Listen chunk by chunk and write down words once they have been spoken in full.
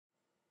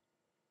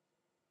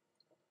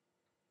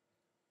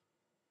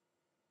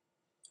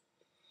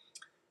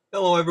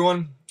Hello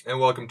everyone,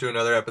 and welcome to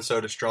another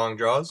episode of Strong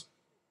Draws.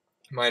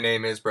 My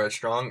name is Brett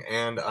Strong,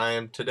 and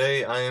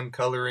today I am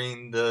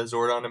coloring the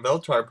Zordon of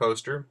Eltar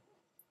poster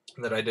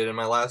that I did in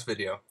my last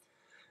video.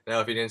 Now,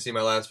 if you didn't see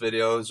my last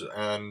videos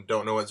and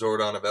don't know what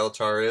Zordon of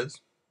Eltar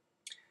is,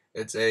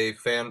 it's a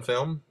fan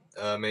film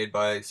made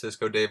by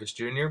Cisco Davis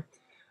Jr.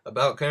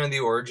 about kind of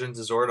the origins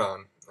of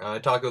Zordon. I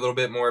talk a little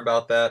bit more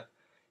about that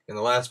in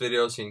the last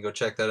video, so you can go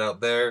check that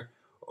out there,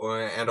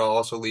 and I'll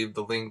also leave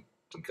the link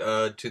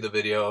to the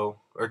video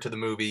or to the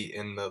movie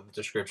in the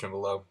description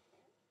below.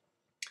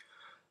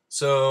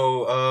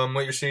 So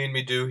what you're seeing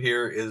me do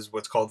here is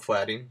what's called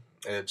flatting.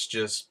 It's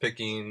just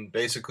picking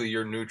basically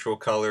your neutral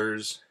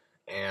colors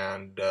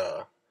and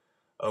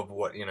of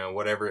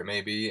whatever it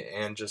may be,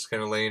 and just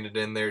kind of laying it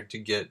in there to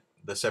get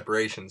the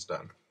separations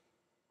done.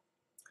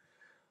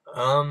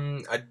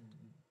 I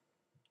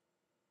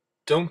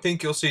don't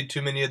think you'll see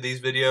too many of these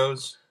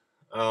videos.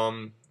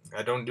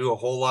 I don't do a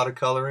whole lot of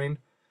coloring,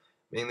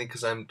 mainly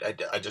because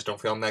I just don't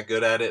feel I'm that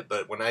good at it.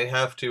 But when I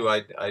have to,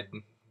 I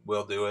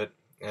will do it.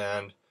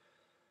 And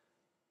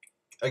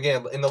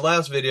again, in the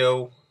last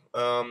video,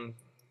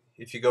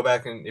 if you go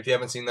back and if you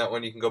haven't seen that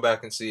one, you can go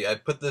back and see. I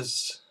put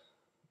this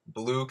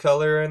blue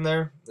color in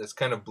there. It's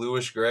kind of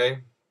bluish gray,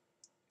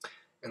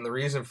 and the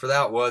reason for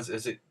that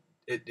is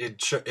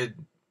it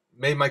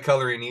made my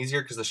coloring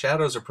easier because the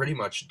shadows are pretty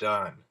much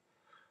done.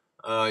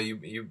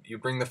 You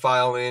bring the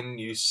file in,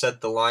 you set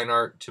the line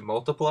art to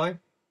multiply,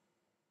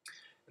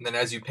 and then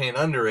as you paint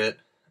under it,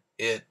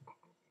 it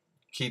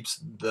keeps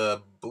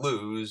the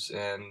blues,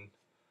 and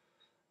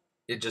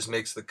it just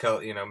makes the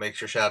color, makes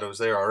your shadows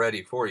there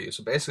already for you.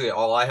 So basically,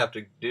 all I have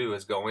to do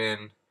is go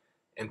in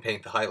and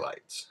paint the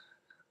highlights,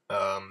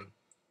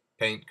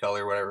 paint,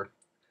 color, whatever.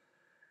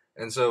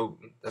 And so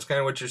that's kind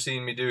of what you're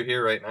seeing me do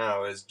here right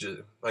now. Is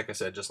just like I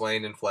said, just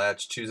laying in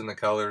flats, choosing the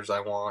colors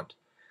I want.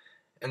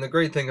 And the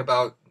great thing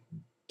about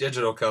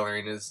digital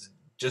coloring is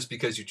just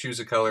because you choose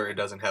a color, it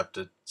doesn't have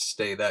to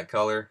stay that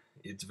color.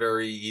 It's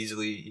very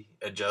easily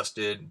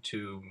adjusted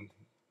to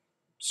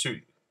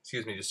suit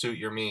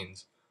your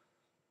means.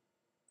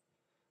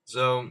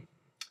 So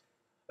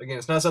again,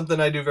 it's not something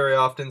I do very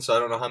often, so I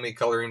don't know how many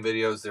coloring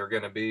videos there are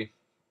going to be.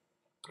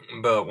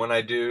 But when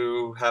I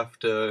do have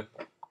to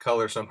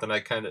color something,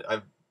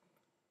 I've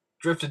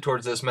drifted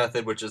towards this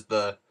method, which is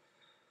the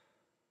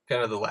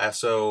kind of the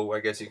lasso, I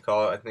guess you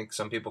call it. I think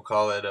some people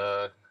call it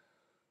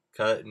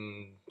cut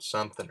and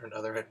something or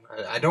another.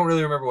 I don't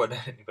really remember what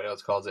anybody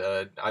else calls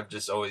it. I've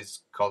just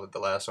always called it the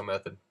lasso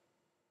method,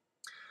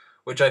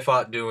 which I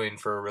fought doing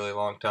for a really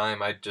long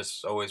time. I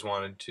just always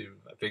wanted to.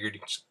 I figured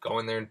you just go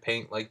in there and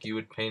paint like you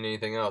would paint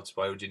anything else.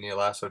 Why would you need a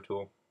lasso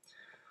tool?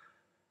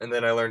 And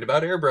then I learned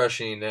about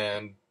airbrushing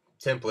and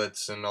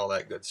templates and all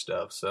that good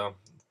stuff. So,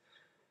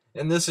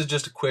 and this is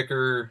just a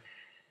quicker,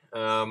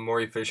 more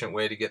efficient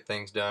way to get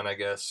things done, I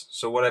guess.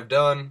 So what I've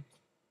done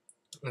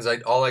is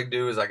all I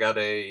do is I got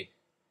a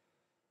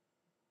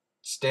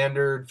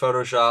standard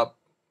Photoshop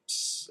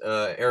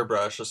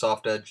airbrush, a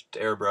soft edged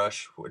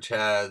airbrush, which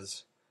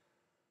has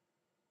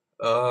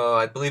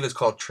I believe it's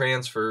called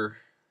Transfer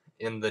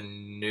in the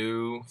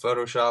new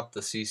Photoshop,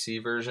 the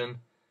CC version.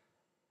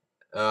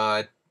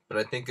 But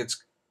I think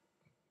it's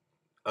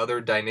other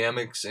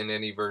dynamics in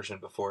any version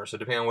before. So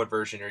depending on what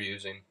version you're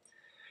using,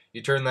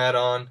 you turn that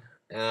on.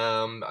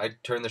 I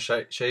turn the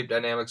shape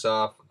dynamics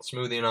off,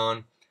 smoothing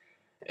on,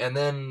 and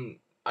then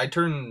I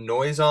turn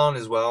noise on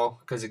as well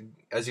because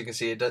as you can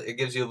see, it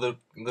gives you a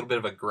little bit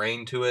of a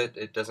grain to it.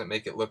 It doesn't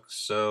make it look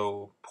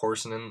so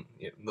porcelain.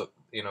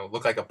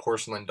 Look like a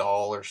porcelain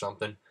doll or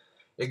something.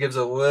 It gives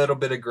a little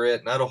bit of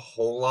grit, not a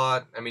whole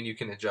lot. I mean, you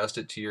can adjust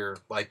it to your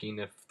liking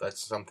if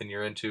that's something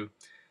you're into,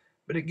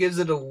 but it gives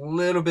it a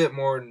little bit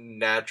more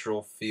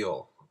natural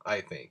feel,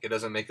 I think. It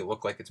doesn't make it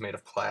look like it's made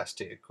of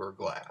plastic or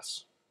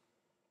glass.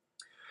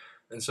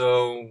 And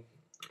so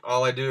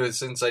all I do is,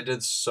 since I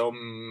did so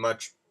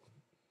much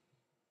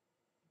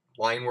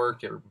line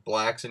work or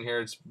blacks in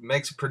here, it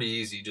makes it pretty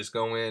easy. Just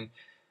go in.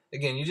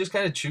 Again, you just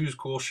kind of choose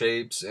cool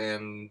shapes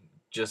and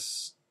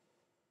just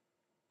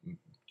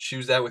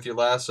choose that with your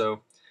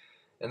lasso.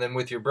 And then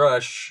with your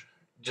brush,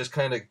 just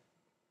kind of,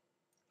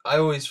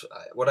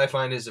 what I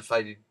find is if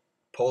I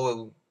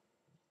pull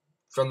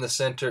from the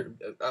center,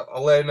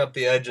 I'll line up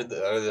the edge of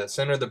the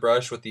center of the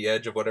brush with the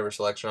edge of whatever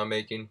selection I'm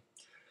making,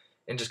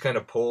 and just kind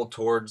of pull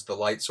towards the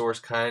light source.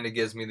 Kind of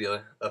gives me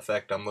the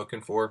effect I'm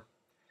looking for.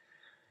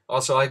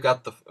 Also, I've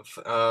got the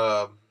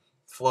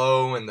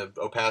flow and the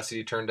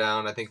opacity turned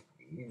down. I think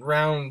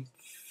around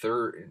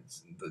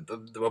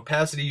the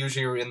opacity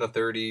usually in the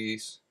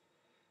 30s,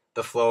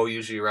 the flow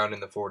usually around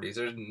in the 40s.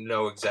 There's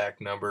no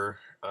exact number,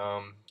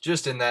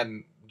 just in that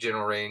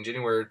general range,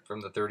 anywhere from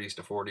the 30s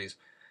to 40s,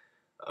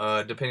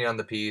 depending on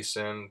the piece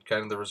and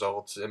kind of the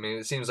results. I mean,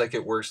 it seems like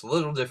it works a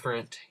little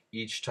different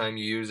each time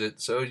you use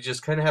it, so you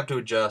just kind of have to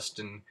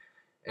adjust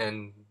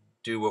and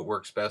do what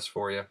works best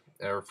for you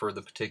or for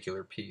the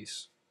particular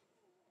piece.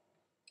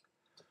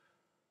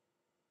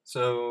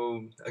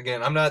 So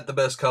again, I'm not the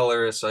best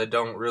colorist. I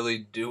don't really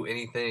do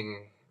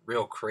anything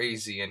real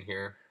crazy in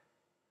here.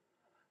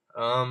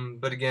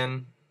 But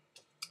again,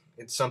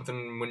 it's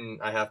something when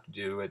I have to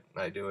do it,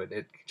 I do it.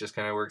 It just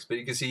kind of works. But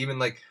you can see even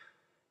like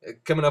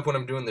coming up when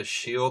I'm doing the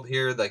shield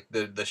here, like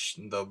the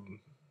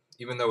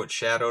even though it's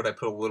shadowed, I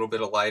put a little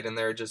bit of light in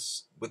there.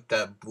 Just with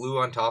that blue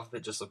on top of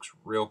it, just looks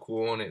real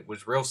cool, and it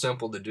was real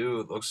simple to do.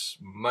 It looks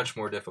much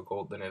more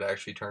difficult than it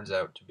actually turns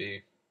out to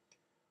be.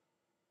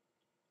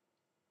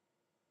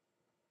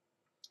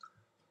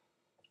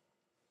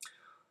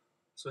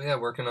 So yeah,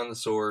 working on the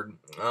sword.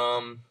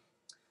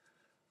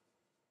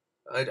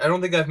 I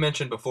don't think I've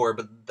mentioned before,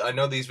 but I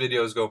know these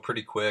videos go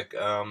pretty quick.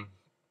 I'm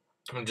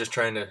just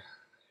trying to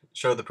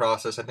show the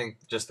process. I think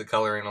just the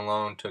coloring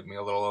alone took me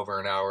a little over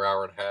an hour,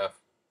 hour and a half.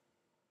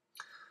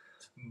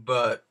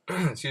 But,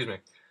 excuse me.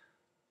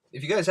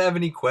 If you guys have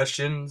any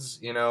questions,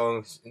 you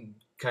know,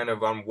 kind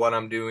of on what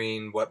I'm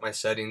doing, what my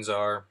settings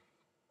are,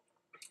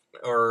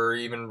 or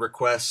even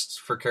requests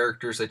for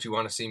characters that you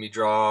want to see me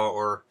draw,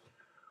 or,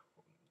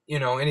 you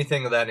know,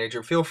 anything of that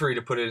nature, feel free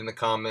to put it in the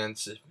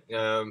comments.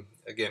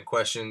 Again,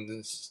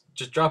 questions,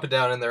 just drop it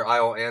down in there.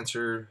 I'll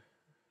answer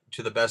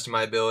to the best of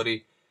my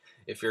ability.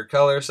 If you're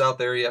colorist out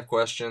there, you have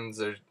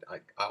questions,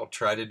 I'll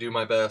try to do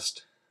my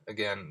best.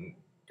 Again,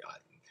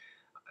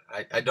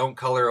 I don't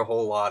color a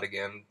whole lot,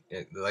 again,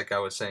 like I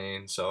was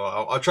saying, so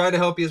I'll try to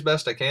help you as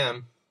best I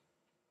can.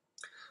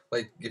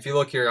 Like, if you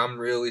look here, I'm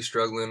really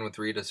struggling with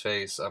Rita's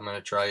face. I'm going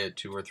to try it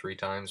 2 or 3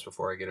 times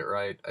before I get it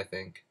right, I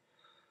think.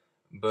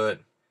 But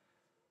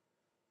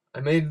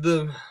I made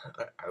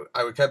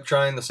I kept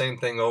trying the same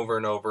thing over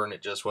and over, and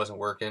it just wasn't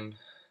working.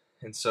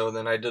 And so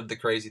then I did the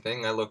crazy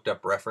thing. I looked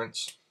up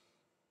reference,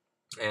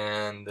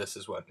 and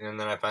and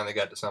then I finally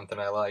got to something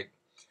I like.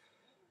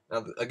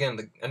 Now,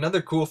 again,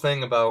 another cool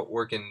thing about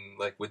working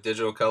like with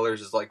digital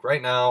colors is like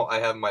right now I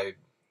have my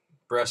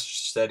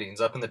brush settings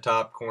up in the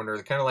top corner,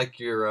 kind of like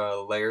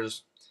your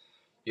layers.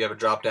 You have a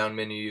drop-down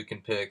menu. You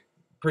can pick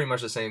pretty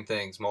much the same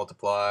things: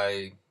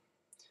 multiply,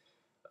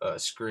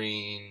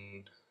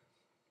 screen,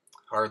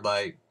 hard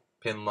light,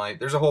 pin light.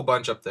 There's a whole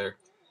bunch up there.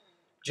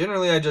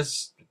 Generally, I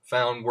just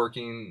found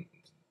working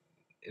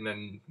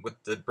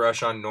with the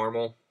brush on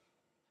normal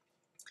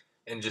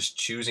and just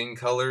choosing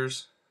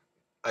colors,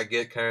 I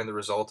get kind of the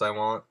result I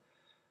want.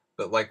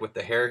 But like with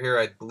the hair here,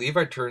 I believe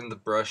I turned the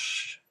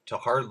brush to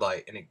hard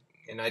light,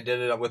 and I did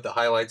it with the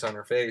highlights on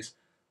her face.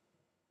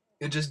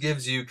 It just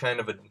gives you kind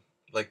of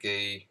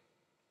a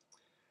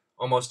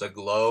almost a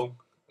glow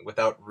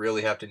without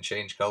really having to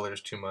change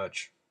colors too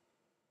much.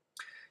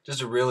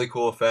 Just a really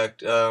cool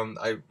effect.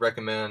 I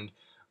recommend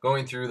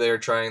going through there,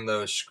 trying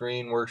those.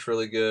 Screen works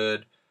really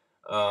good.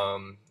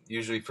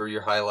 Usually for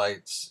your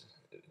highlights.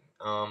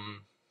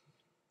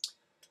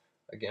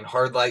 Again,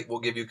 hard light will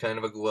give you kind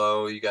of a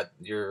glow. You got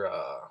your,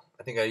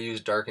 I think I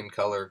use darken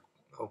color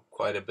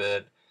quite a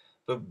bit.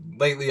 But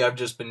lately I've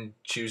just been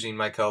choosing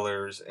my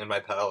colors and my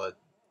palette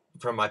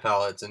from my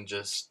palettes and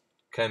just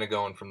kind of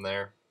going from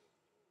there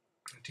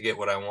to get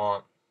what I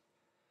want.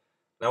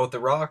 Now with the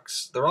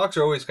rocks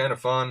are always kind of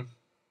fun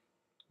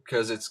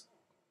because it's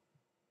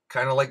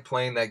kind of like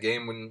playing that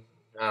game when,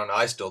 I don't know,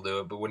 I still do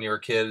it, but when you're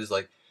a kid, is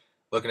like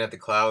looking at the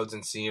clouds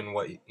and seeing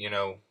what, you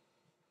know,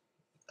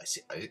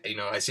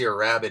 I see a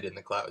rabbit in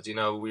the clouds. You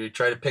know, we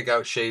try to pick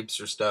out shapes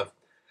or stuff.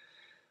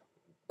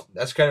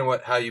 That's kind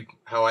of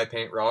how I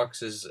paint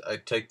rocks. Is I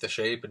take the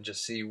shape and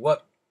just see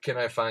what can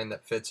I find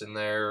that fits in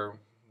there,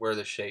 where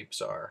the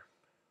shapes are.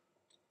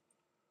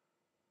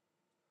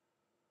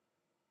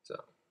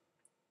 So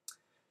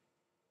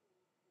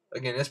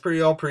again, it's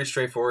all pretty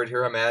straightforward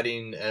here. I'm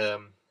adding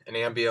an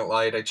ambient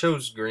light. I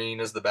chose green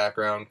as the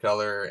background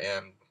color,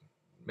 and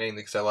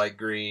mainly because I like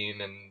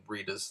green, and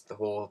Rita's the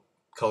whole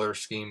color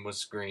scheme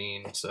was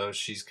green, so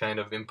she's kind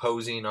of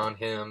imposing on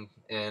him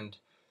and,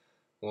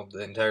 well,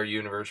 the entire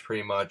universe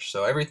pretty much.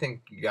 So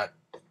everything got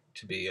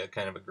to be a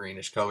kind of a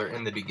greenish color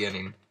in the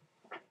beginning.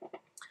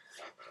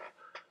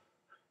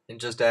 And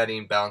just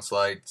adding bounce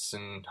lights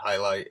and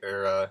highlight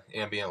or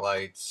ambient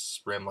lights,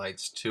 rim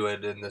lights to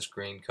it in this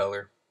green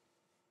color.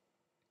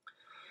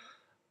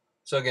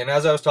 So again,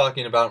 as I was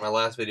talking about in my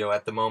last video,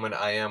 at the moment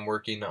I am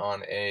working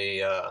on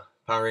a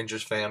Power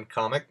Rangers fan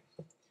comic.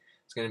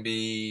 It's going to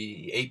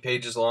be 8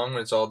 pages long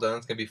when it's all done.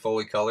 It's going to be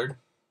fully colored.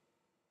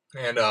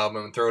 And I'm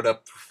going to throw it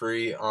up for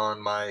free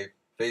on my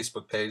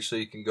Facebook page, so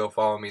you can go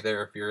follow me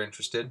there if you're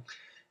interested.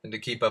 And to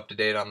keep up to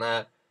date on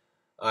that,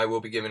 I will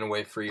be giving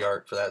away free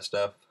art for that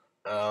stuff.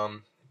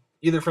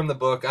 Either from the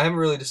book. I haven't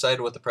really decided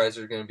what the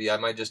prices are going to be. I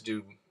might just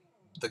do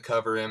the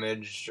cover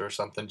image or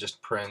something,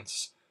 just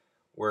prints,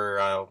 where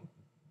I'll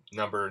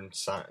number and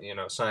sign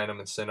them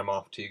and send them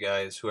off to you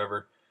guys,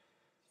 whoever's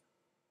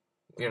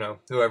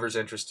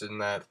interested in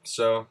that.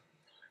 So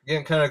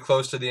getting kind of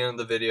close to the end of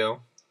the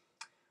video,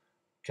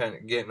 kind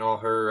of getting all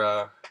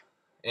her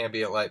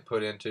ambient light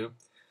put into.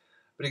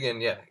 But again,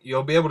 yeah,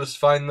 you'll be able to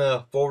find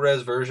the full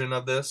res version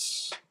of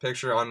this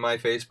picture on my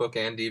Facebook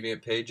and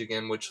Deviant page,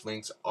 again, which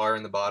links are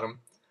in the bottom.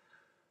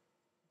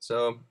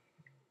 So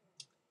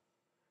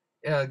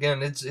yeah,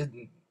 again,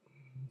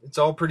 it's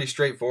all pretty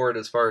straightforward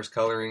as far as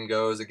coloring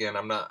goes. Again,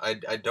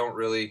 I don't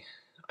really,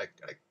 I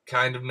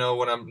kind of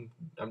know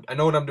I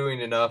know what I'm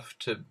doing enough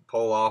to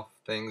pull off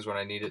things when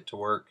I need it to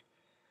work.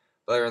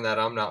 other than that,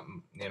 I'm not,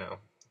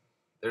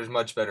 there's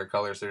much better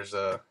colors. There's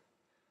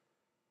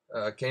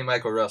K.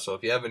 Michael Russell.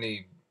 If you have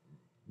any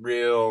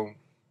real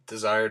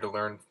desire to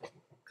learn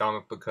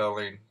comic book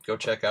coloring, go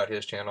check out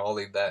his channel. I'll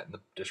leave that in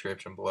the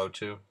description below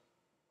too.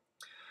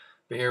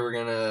 But here we're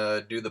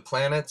gonna do the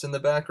planets in the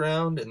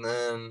background, and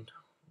then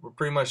we're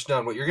pretty much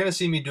done. What you're gonna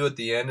see me do at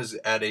the end is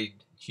add a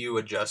hue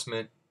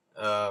adjustment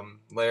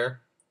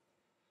layer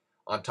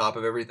on top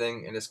of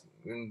everything,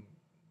 and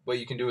what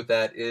you can do with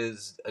that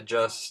is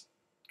adjust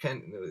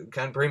kind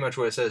of pretty much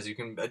what it says. You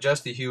can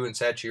adjust the hue and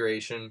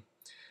saturation,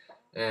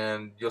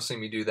 and you'll see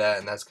me do that,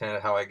 and that's kind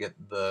of how I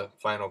get the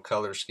final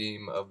color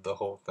scheme of the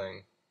whole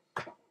thing.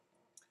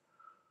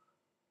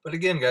 But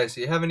again, guys,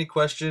 if you have any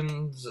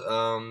questions,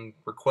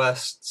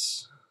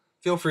 requests,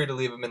 feel free to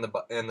leave them in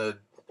the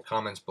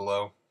comments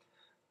below.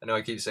 I know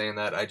I keep saying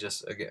that.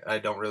 I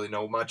don't really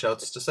know much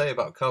else to say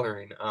about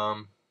coloring.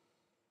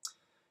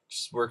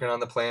 Just working on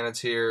the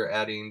planets here,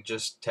 adding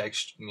just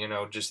text,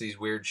 just these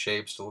weird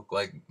shapes to look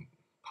like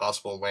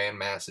possible land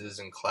masses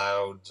and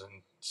clouds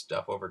and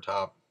stuff over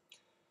top,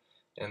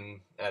 and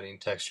adding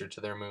texture to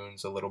their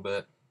moons a little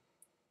bit.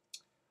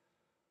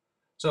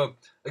 So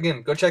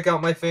again, go check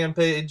out my fan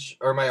page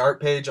or my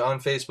art page on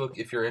Facebook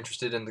if you're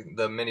interested in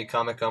the mini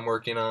comic I'm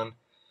working on,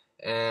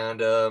 and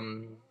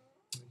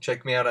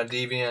check me out on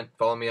Deviant.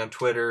 Follow me on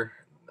Twitter.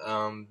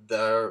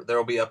 There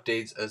will be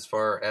updates as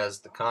far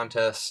as the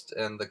contest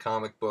and the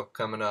comic book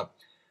coming up,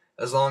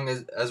 as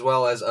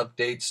well as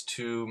updates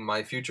to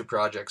my future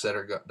projects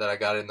that I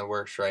got in the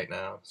works right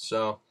now.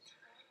 So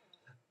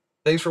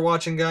thanks for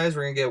watching, guys.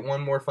 We're gonna get one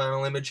more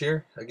final image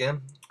here.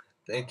 Again,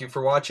 thank you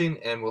for watching,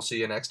 and we'll see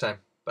you next time.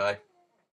 Bye.